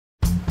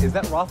Is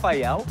that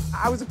Raphael?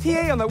 I was a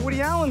PA on that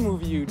Woody Allen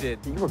movie you did.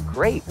 You were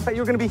great. I thought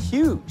you were gonna be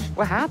huge.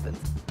 What happened?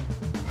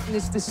 And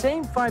it's the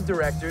same 5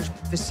 directors,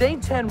 the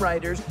same 10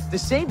 writers, the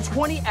same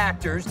 20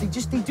 actors. They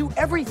do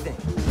everything.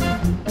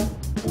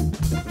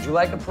 Would you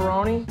like a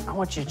Peroni? I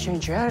want you to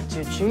change your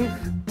attitude, Chief.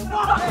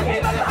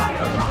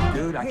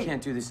 Dude, I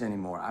can't do this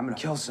anymore. I'm gonna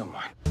kill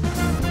someone.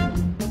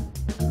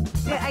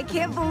 I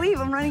can't believe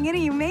I'm running into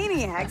you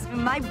maniacs.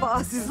 My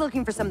boss is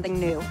looking for something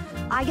new.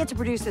 I get to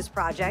produce this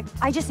project.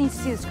 I just need to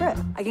see the script.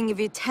 I can give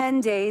you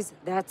 10 days,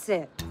 that's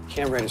it.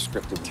 Can't write a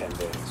script in 10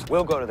 days.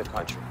 We'll go to the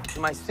country, to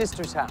my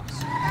sister's house.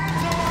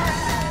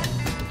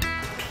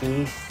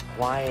 Peace,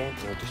 quiet,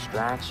 no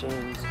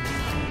distractions.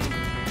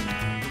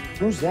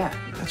 Who's that?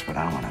 That's what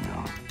I want to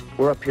know.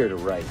 We're up here to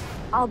write.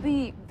 I'll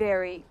be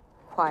very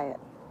quiet.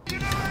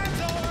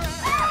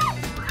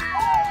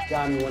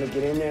 Dom, you want to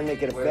get in there and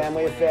make it a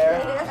family affair?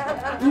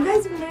 You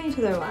guys have known each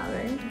other a while,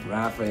 right?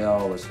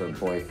 Raphael was her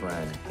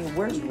boyfriend. Hey,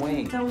 where's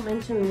Wayne? Don't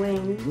mention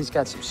Wayne. He's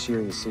got some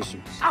serious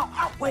issues.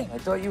 Ow, wait. I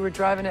thought you were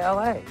driving to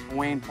L.A.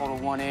 Wayne pulled a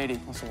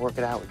 180. Wants to work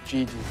it out with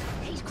Gigi.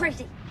 He's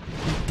crazy.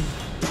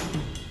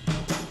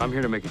 I'm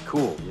here to make it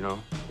cool, you know?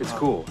 It's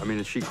cool. I mean,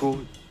 is she cool?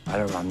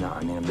 I'm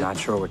not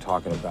sure what we're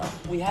talking about.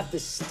 We have to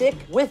stick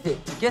with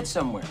it to get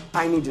somewhere.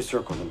 I need to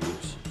circle the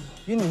moves.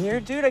 You didn't hear,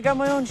 dude? I got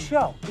my own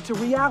show. It's a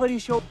reality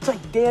show. It's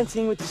like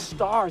Dancing with the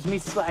Stars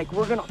meets like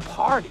we're gonna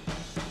party.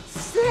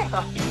 Sick!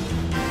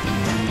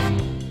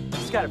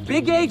 He's got a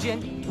big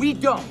agent, we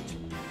don't.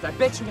 I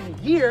bet you in a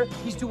year,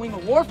 he's doing a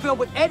war film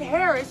with Ed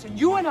Harris, and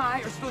you and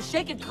I are still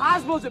shaking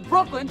Cosmos in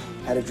Brooklyn.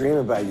 Had a dream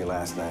about you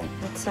last night.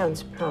 That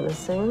sounds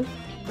promising.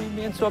 What are you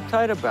being so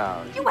uptight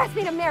about? You asked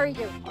me to marry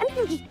you, and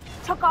you just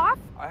took off?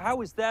 How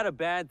is that a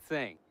bad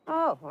thing?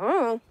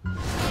 Oh,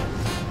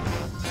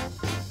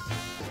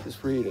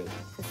 Just read it.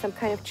 Is this some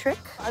kind of trick?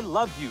 I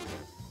love you.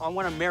 I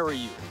want to marry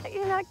you.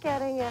 You're not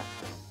getting it.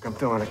 I'm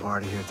throwing a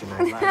party here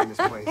tonight, lighting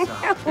this place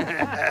up.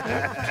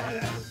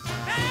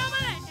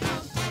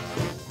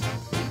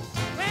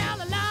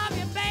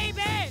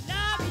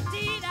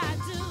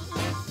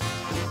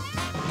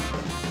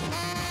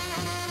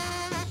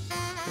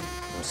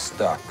 I'm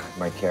stuck.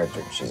 My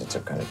character, she's in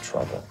some kind of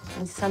trouble.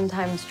 And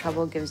sometimes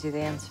trouble gives you the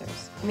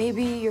answers.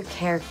 Maybe your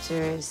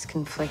character is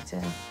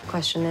conflicted. The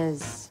question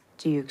is,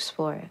 do you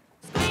explore it?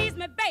 Squeeze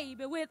me,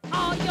 baby, with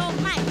all your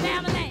might,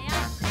 family.